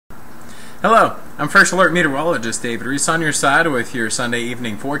Hello, I'm First Alert Meteorologist David Reese on your side with your Sunday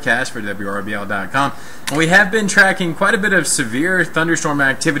evening forecast for WRBL.com. And we have been tracking quite a bit of severe thunderstorm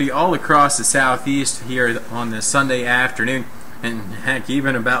activity all across the southeast here on this Sunday afternoon. And heck,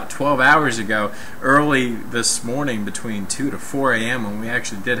 even about 12 hours ago, early this morning between 2 to 4 a.m. when we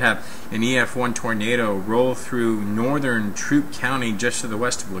actually did have an EF1 tornado roll through northern Troup County just to the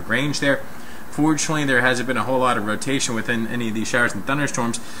west of LaGrange there. Fortunately, there hasn't been a whole lot of rotation within any of these showers and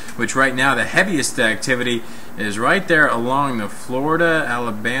thunderstorms, which right now the heaviest activity is right there along the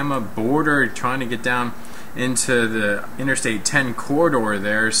Florida-Alabama border, trying to get down into the Interstate 10 corridor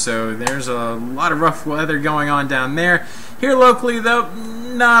there. So there's a lot of rough weather going on down there. Here locally, though,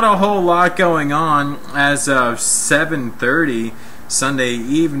 not a whole lot going on as of 7:30. Sunday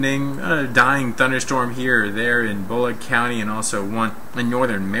evening, a dying thunderstorm here or there in Bullock County and also one in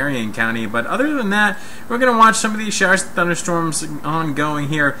northern Marion County. But other than that, we're going to watch some of these showers and thunderstorms ongoing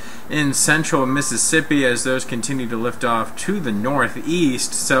here in central Mississippi as those continue to lift off to the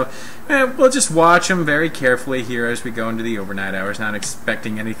northeast. So we'll just watch them very carefully here as we go into the overnight hours, not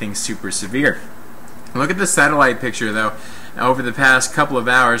expecting anything super severe. Look at the satellite picture, though, over the past couple of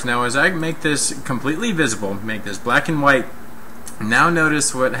hours. Now, as I make this completely visible, make this black and white, now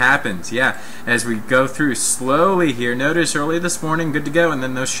notice what happens. Yeah, as we go through slowly here, notice early this morning, good to go, and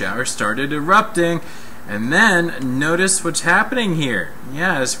then those showers started erupting. And then notice what's happening here.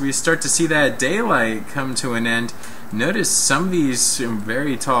 Yeah, as we start to see that daylight come to an end, notice some of these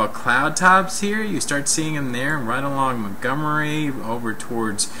very tall cloud tops here. You start seeing them there right along Montgomery over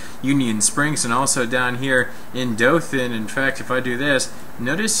towards Union Springs and also down here in Dothan. In fact, if I do this,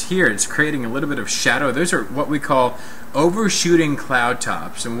 notice here it's creating a little bit of shadow. Those are what we call overshooting cloud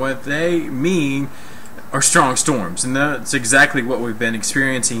tops, and what they mean are strong storms, and that's exactly what we've been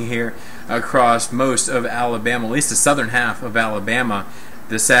experiencing here across most of Alabama, at least the southern half of Alabama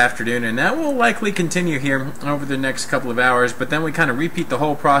this afternoon, and that will likely continue here over the next couple of hours. But then we kind of repeat the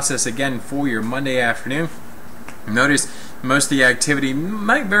whole process again for your Monday afternoon. Notice most of the activity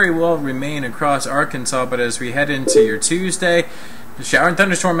might very well remain across Arkansas, but as we head into your Tuesday, the shower and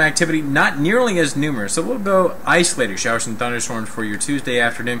thunderstorm activity not nearly as numerous, so we'll go isolated showers and thunderstorms for your Tuesday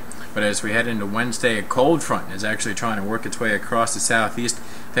afternoon. But as we head into Wednesday, a cold front is actually trying to work its way across the southeast,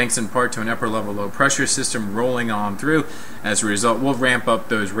 thanks in part to an upper level low pressure system rolling on through. As a result, we'll ramp up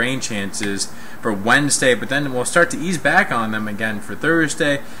those rain chances for Wednesday, but then we'll start to ease back on them again for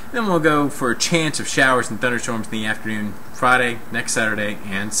Thursday. Then we'll go for a chance of showers and thunderstorms in the afternoon Friday, next Saturday,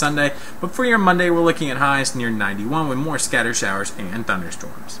 and Sunday. But for your Monday, we're looking at highs near 91 with more scattered showers and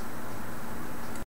thunderstorms.